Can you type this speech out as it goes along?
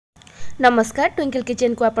नमस्कार twinkle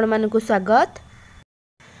kitchen को आपण मानक स्वागत।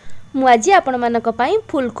 मु आज आपण मानक पई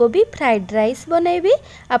फूलकोबी फ्राइड राइस बनैबी।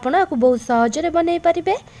 आपण आपको बहुत सहज बनै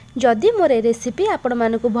पारिबे। जदि मोर रेसिपी आपण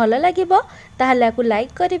मानक भल लागिबो ताहले आपको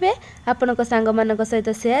लाइक करिवे, आपनक संग मानक सहित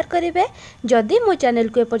शेयर करिवे। जदि मो चैनल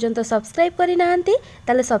को एपर्यंत सब्सक्राइब करि नाहंती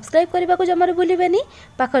ताले सब्सक्राइब करबा को जमार भूलिबेनी।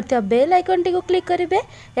 पाखर थिया बेल आइकन टी को क्लिक करिवे।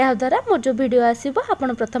 एहा द्वारा मोर जो वीडियो आसीबो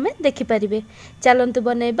आपण प्रथमे देखि पारिबे। चलंतु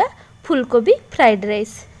बनैबा फूलकोबी फ्राइड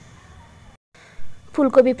राइस।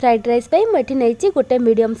 फूलकोबी फ्राइड राइस पाई मुझे नहीं गोटे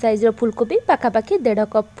मीडियम साइज फूलकोबी पाखापाखि 1.5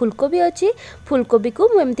 कप फूलकोबी अच्छी। फूलकोबी को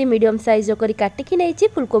मुझे मीडियम साइज कर काटिकी नहीं।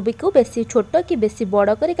 फूलकोबी को बेसी छोट कि बेसी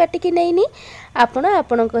बड़ कर काटिकी नहीं। आपण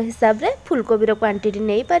आपण हिसाब से फूलकोबी क्वांटिटी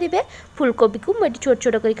नहीं पारे। फूलकोबी को मुझे छोट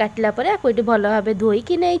छोट कर काटिला आपको भल भाव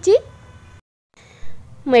धोईकी नहीं।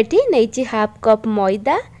 मुझे नहीं हाफ कप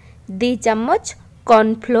मैदा, 2 चम्मच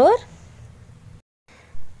कॉर्नफ्लोर,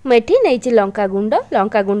 मेठी नहीं लंका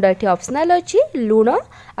गुंड ये ऑप्शनल अच्छी। लुण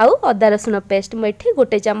आउ अदा रसुण पेस्ट मेठी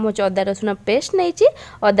 1 चम्मच अदा रसुण पेस्ट नहीं।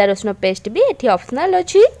 अदा रसुण पेस्ट भी ये ऑप्शनल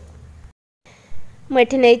अच्छी।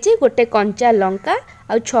 मुझे नहीं गोटे कंचा लंका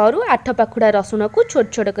आ 6 ରୁ 8 पाखुड़ा रसुण को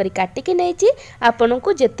छोट छोट कर काटिकी नहीं। आपन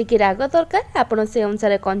को जेतिकी राग दरकार आपन से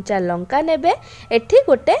अनुसार कंचा लंका नेबे। एठी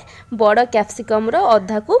गोटे बड़ कैप्सिकम रो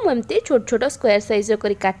अधा को एमती छोट छोट स्क्वायर साइज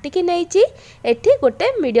कर काटिकी नहीं। एठी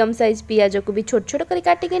गोटे मीडियम साइज पियाज को भी छोट छोट कर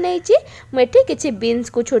काटिकी नहीं। मुझे किछि बीन्स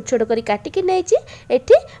को छोट छोट कर काटिकी नहीं।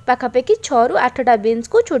 एठी पाखापाखि 6 ରୁ 8टा बीन्स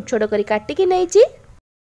को छोट छोट कर काटिकी नहीं।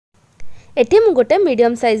 एठी मु गोटे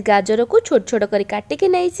मीडियम साइज गाजर को छोट छोट कर काटिकी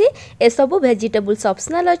नहीं। ए सब वेजिटेबल्स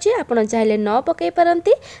ऑप्शनल अच्छी। आपन चाहिले न पकई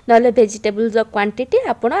पारंती, नले वेजिटेबल्स क्वांटिटी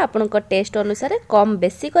आपन आपन टेस्ट अनुसार कम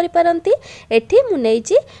बेसी करि पारंती। एठी मु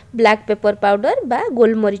नहीं ब्लैक पेपर पाउडर बा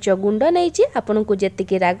गोलमरीच गुंड नहीं। आपन को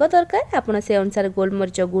जेतिकी राग दरकार आपन से अनुसार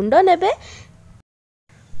गोलमरीच गुंड नेबे।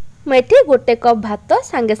 मुझे गोटे कप भात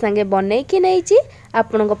सांगे सांगे बनईकी नहीं।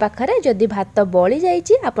 आपण पाखरे जदि भात बली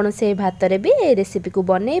जाइए आपन से भात रे भी ए रेसिपी को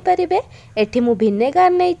बनई पारिबे। एठी मु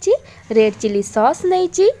विनेगार नहीं, रेड चिली सॉस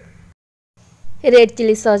नहीं। रेड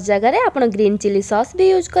चिली सॉस जगह आपन ग्रीन चिली सॉस भी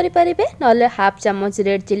यूज करि पारिबे। नले हाफ चम्मच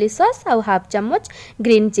रेड चिली सॉस आउ हाफ चम्मच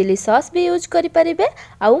ग्रीन चिली सॉस भी यूज करि पारिबे।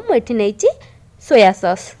 आउ मुझे नहीं सोया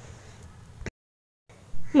सॉस।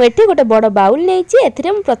 मुझे गोटे बड़ बाउल नहीं।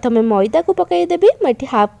 प्रथम मैदा को पकईदेवी। मुझे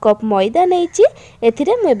हाफ कप मैदा नहीं।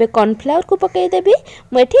 एथिरे मुझे कॉर्नफ्लावर को पकईदेवी।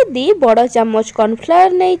 मुझे 2 बड़ चम्मच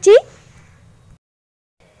कॉर्नफ्लावर नहीं।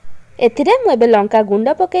 एथिरे मुझे लंका गुंड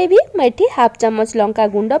पकईबी। मुझे हाफ चम्मच लंका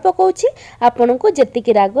गुंड पकाउछि। आपन को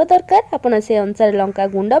जेतिकी राग दरकार आपन से अनुसार लंका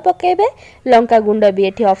गुंड पकेबे। लंका गुंड भी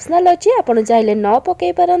एठी ऑप्शनल अच्छी। आपन चाहिले न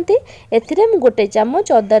पकई पारंती। एथिरे मु गोटे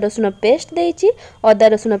चम्मच अदा रसुण पेस्ट देइछि। अदा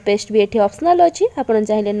रसुण पेस्ट भी एठी ऑप्शनल अच्छी। आपन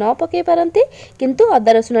चाहिले न पकई पारंती, किंतु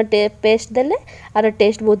अदा रसुण पेस्ट देले आर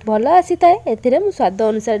टेस्ट बहुत भल आसी थाए। एथिरे मु स्वाद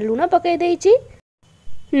अनुसार लूण पकई देइछि।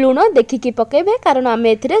 लुण देखिकी पकेबे कारण आम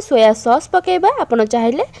एथिरे सोया सॉस पकेबा। आपन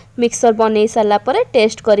चाहिले मिक्सर बनै साला परे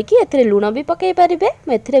टेस्ट करिकी एथिरे लुण भी पकई पारिबे।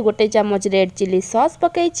 मैं एथिरे गोटे चम्मच रेड चिली सॉस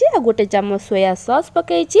पकईछि आ गोटे चम्मच सोया सॉस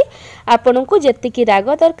पकईछि। आपन को जेतिकी राग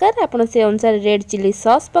दरकार आपन से अनुसार red chilli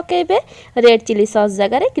sauce पकेबे। Red chilli sauce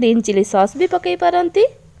जगह ग्रीन चिली सॉस भी पकई पारंती।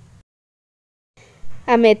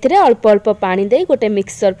 आम एथिरे अल्प अल्प पानी दे गोटे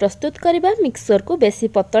मिक्सर प्रस्तुत करिबा। मिक्सर को बेसी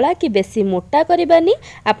पतला कि बेसी मोटा करबानी।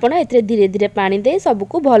 आपण एथिरे धीरे धीरे पानी दे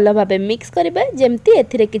सबको भल भाबे मिक्स करिबा जेमती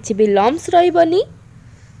एथिरे किछि भी लम्स रहिबनी।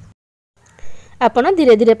 आपण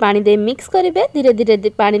धीरे धीरे पानी दे मिक्स करिबे। धीरे धीरे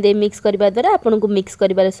पानी दे मिक्स करबा द्वारा आपण को मिक्स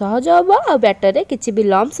करिबारे सहज होबो आ बैटर रे किछि भी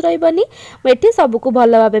लम्स रहिबनी। मेठी सबको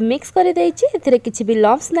भल भाबे मिक्स करि देइछि। एथिरे किछि भी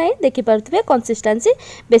लम्स नाही। देखि पारथबे कंसिस्टेंसी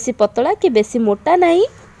बेसी पतला कि बेसी मोटा नाही।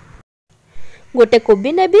 गोटे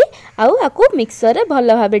कोबी नेबी आउ आकु मिक्सर रे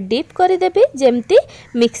भल भाबे डीप करदेबी जेमती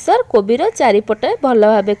मिक्सर कोबीर चारिपटे भल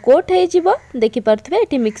भाबे कोट हो जिवो। देखि पारथबे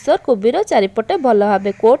एठी मिक्सर कोबीर चारिपटे भल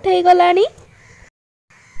भाबे कोट हो गलानी।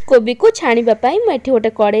 कोबी को छाणीबा पई मैं एठी गोटे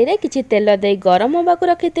कड़ाई रे किछि तेल दे गरम होबा को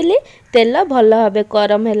रखितिली। तेल भल भाबे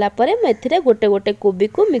गरम हैला परे मैं एथिरे गोटे गोटे कोबी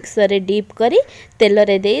को मिक्सर रे डीप करी तेल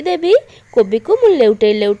रे देई देबी। कोबी को मु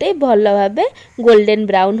लेउटे लेउटे भल भाबे गोल्डन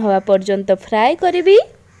ब्राउन होबा पर्यंत फ्राई करबी।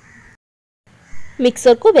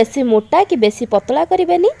 मिक्सर को बेसी मोटा कि बेसी पतला करें।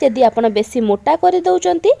 जदि आप बेसी मोटा कर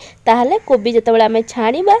दौरान ताहले कोबी जितेबाला आम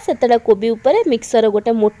छाणीबा सेतेबेले कोबी उपरे मिक्सर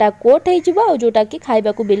गोटे मोटा कोट हो जोटा कि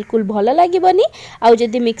खाइबा को बिल्कुल भल लगिबनी। आउ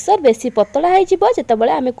जदि मिक्सर बेसी पतला हो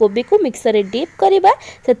जितेबाला आम कोबी को मिक्सर रे डीप करबा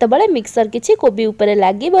सेतेबाला मिक्सर किछि कोबी उपरे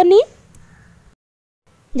लागिबनी।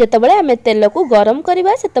 जितेबाला आम तेल को गरम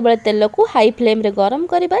करवा से तेल को हाई फ्लेम रे गरम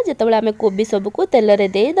करवा। जितेबाला आम कोबी सबको तेल रे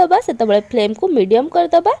दे दबा से फ्लेम को मीडियम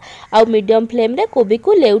करदबा। आउ मीडियम फ्लेम रे कोबी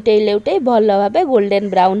को लेउटे लेउटे भल भाबे गोल्डन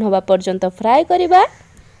ब्राउन होबा पर्यंत फ्राई करवा।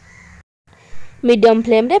 मीडियम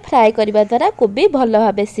फ्लेम रे फ्राए करबा द्वारा कोबी भल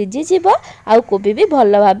भाबे सिझी जिवो आउ कोबी भी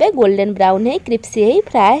भल भाबे गोल्डन ब्राउन हे क्रिस्पी हे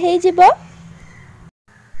फ्राए हे जिवो।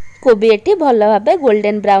 कोबी एटी भल भाबे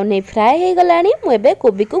गोल्डन ब्राउन हे फ्राए हे गलानी। मु एबे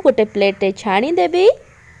कोबी को गोटे प्लेट रे छाणी देबी।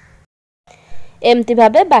 एमती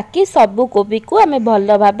भाबे बाकी सबु कोबी को आमे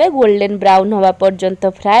भल भाबे गोल्डन ब्राउन होवा पर्यंत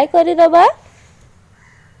फ्राए करि दबा।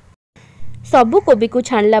 सबु कोबी को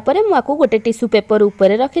छाणला परे मु आकु गोटे टिश्यू पेपर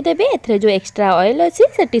ऊपर रखी देबी। एथरे जो एक्स्ट्रा ऑयल अछि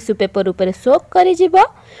से टिश्यू पेपर ऊपर सोक करि जिवो।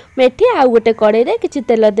 मेठी आ गोटे कड़ाई रे किछि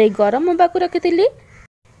तेल देई गरम होबा को रखितिली।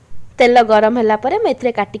 तेल गरम होला परे मैं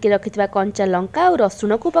एथरे काटिकी रखिथिबा कंचा लंका और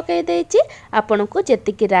रसुण को पकाई देछि। आपन को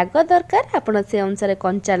जेतिकी राग दरकार आपन से अनुसार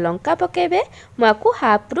कंचा लंका पकेबे। माकु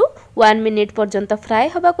हाफ रु 1 मिनिट पर्यंत फ्राए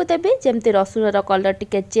होबा को देबे। जेमति रसुण रो कलर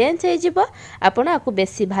टिके चेंज हे जिवो। आपन आकु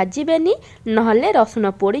बेसी भाजिबेनी नहले रसुण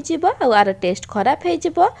पोड़ी जिवो आ आर टेस्ट खराब हे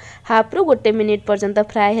जिवो। हाफ रु 1 मिनिट पर्यंत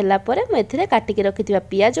फ्राए होला परे मैं एथरे काटिकी रखिथिबा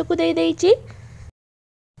पियाज को देई देछि।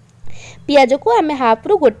 पियाज को आमे हाफ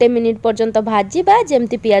रु 1 मिनिट पर्यंत भाजिबा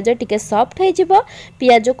जेमति पियाज टिके सॉफ्ट हे जिवो।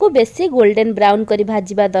 पियाज को बेसी गोल्डन ब्राउन करी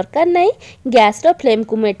भाजिबा दरकार नाही। गैस रो फ्लेम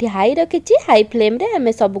को मेठी हाई रखिछि। हाई फ्लेम रे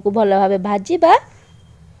आमे सब को भलो भाबे भाजिबा।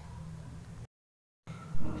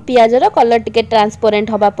 पियाज रो कलर टिके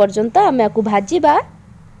ट्रांसपेरेंट होबा पर्यंत आमे आकु भाजिबा।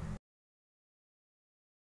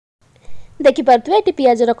 देखि पारथुवे एटी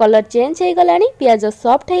पियाज रो कलर चेंज हे गलानी। पियाज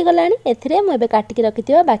सॉफ्ट हे गलानी। एथिरे म एबे काटिकी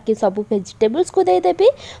रखिथिबा बाकी सब वेजिटेबल्स को देई देबी।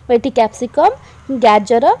 म एटी कैप्सिकम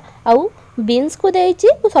गाजर आउ बीन्स को देइछि।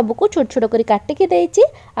 सब को छोट छोट करी काटिकी देइछि।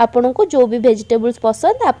 आपन को जो भी वेजिटेबल्स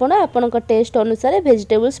पसंद आपन आपन को टेस्ट अनुसार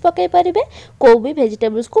वेजिटेबल्स पकाई परिबे। को भी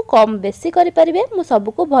वेजिटेबल्स को कम बेसी करि परिबे। मु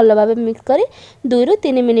सब को भलो भाबे मिक्स करी 2 रु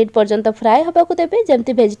 3 मिनिट पर्यंत फ्राई होबा को देबे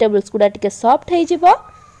जेमति वेजिटेबल्स कुडा टिके सॉफ्ट हे जिवो।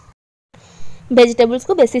 वेजिटेबल्स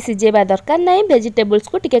को बेसी सिजेबा दरकार नाही। वेजिटेबल्स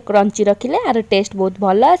को टिके क्रंची रखिले आर टेस्ट बहुत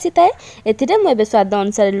भलो आसीताए। एथिरे म एबे स्वाद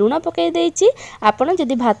अनुसार लूण पकाई देइछि। आपन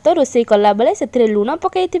जदि भात रोसई कला बेले सेथिरे लूण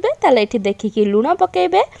पकाइथिबे ताले एठी देखिकि लूण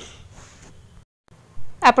पकाइबे।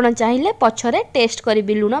 आपन चाहिले पछरे टेस्ट करी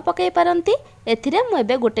भी लूण पकाई पारंती। एथिरे म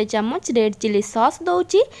एबे गोटे चम्मच red chilli sauce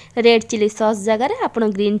दउछि। Red chilli sauce जगह रे आपन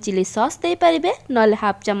ग्रीन चिली सॉस दे पारिबे। नले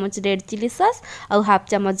हाफ चम्मच रेड चिली सॉस और हाफ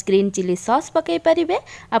चम्मच ग्रीन चिली सॉस पकाई पारिबे।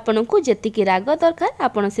 आपन को जेतिकी राग दरकार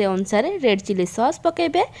आपन से अनुसार रेड चिली सॉस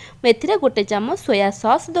पकाइबे। मेथिरे गोटे चम्मच सोया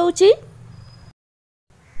सॉस दउछि।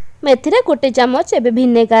 मेथिरे गोटे चम्मच एबे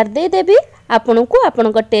विनेगार दे देबी। आपन को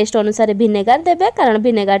आपन को टेस्ट अनुसार विनेगार देबे कारण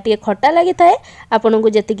विनेगार टिके खट्टा लागि थाए। आपन को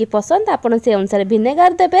जेतिकी पसंद आपन से अनुसार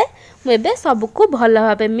विनेगार देबे। मु एबे सब को भलो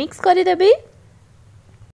भाबे मिक्स करि देबी।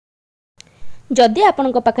 जदि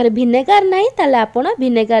आपन को पाखरे विनेगार नाही ताले आपन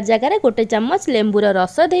विनेगार जगह रे गोटे चम्मच लेंबूर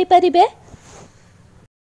रस दे पारिबे।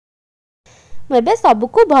 मु एबे सब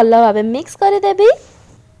को भलो भाबे मिक्स करि देबी।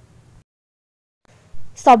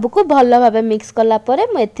 सब को भलो भाबे मिक्स कला परे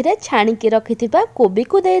म एथिरे छाणी के रखिथिबा कोबी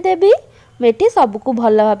को दे देबी। मेठी सब को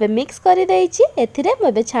भलो भाबे मिक्स करि देइछि। एथिरे म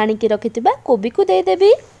एबे छाणी के रखिथिबा कोबी को दे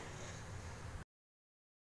देबी।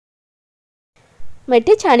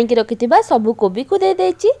 मेठी छाणी के रखिथिबा सब कोबी को दे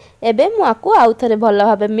देइछि। एबे मु आकु आउ थरे भलो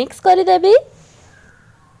भाबे मिक्स करि देबी।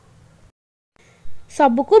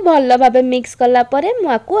 सब को भलो भाबे मिक्स कला परे मु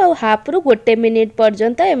आकु आउ हाफ रु 1 मिनिट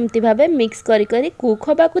पर्यंत एमती भाबे मिक्स करी करी कुक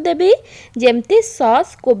होबा को देबी जेमती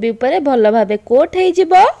सॉस कोबी ऊपर भलो भाबे कोट हे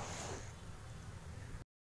जिवो।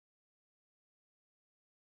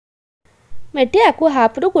 मेटी आकु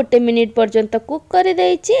हाफ रु 1 मिनिट पर्यंत कुक करि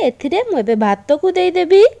देइछि। एथिरे मु एबे भात को देई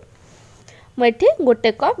देबी। मेटी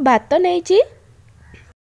गोटे कप भात नेइछि।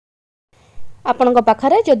 आपन को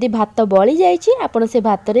पाखरे जदि भात बळी जाइछि आपन से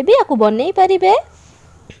भात रे भी आकु बनै परिबे।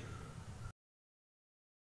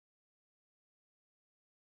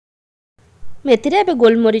 मेथिरे एबे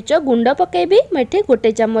गोलमरीच गुंड पकेबी। मेठी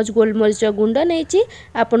गोटे चम्मच गोलमरीच गुंड नेइछि।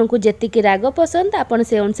 आपन को जेतिकी राग पसंद आपन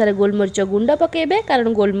से अनुसार गोलमरीच गुंड पकेबे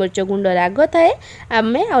कारण गोलमरीच गुंड राग थाए।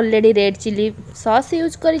 आमे already red chilli sauce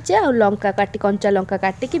use करिचे और लंका काटी कंचा लंका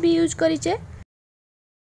काटी की भी यूज करिचे।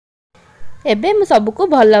 एबे मु सब को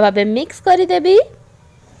भलो भाबे मिक्स करि देबी।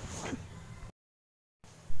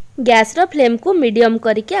 गैस रो फ्लेम को मीडियम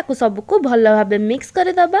करके आकु सब को भलो भाबे मिक्स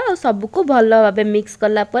कर दबा और सब को भलो भाबे मिक्स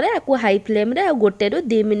कला परे आकु हाई फ्लेम रे आ गोटे रु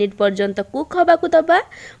 2 मिनिट पर्यंत कुक होबा को दबा।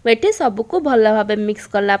 एठी सब को भलो भाबे मिक्स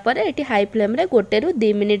कला परे एठी हाई फ्लेम रे गोटे रु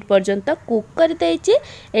 2 मिनिट पर्यंत कुक कर देइछि।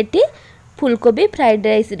 एठी फुलकोबी फ्राइड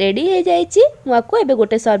राइस रेडी हे जाइछि। मु आकु एबे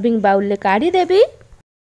गोटे सर्विंग बाउल ले काढी देबी।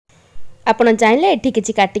 आपण चाहिले एठी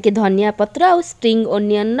किछि काटी के धनिया पत्र और स्प्रिंग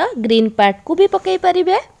ओनियन रो ग्रीन पार्ट को भी पकाई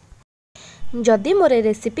परिबे। जदि मोर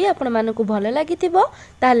रेसिपी आपण मानकु भल लगी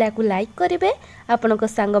ताहले आकु लाइक करेंगे, आपण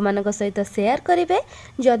सांग मानक सहित शेयर करेंगे।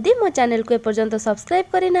 जदि मो चैनल को एपर्यंत सब्सक्राइब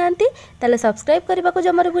करि नांती ताहले सब्सक्राइब करने को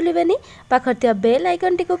जमार भूलिबेनी। पाखर थिया बेल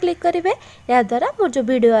आइकन टी को क्लिक करेंगे, या द्वारा मोर जो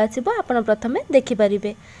वीडियो आसीबो आपण प्रथमे देखि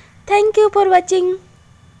परिबे। Thank you for watching.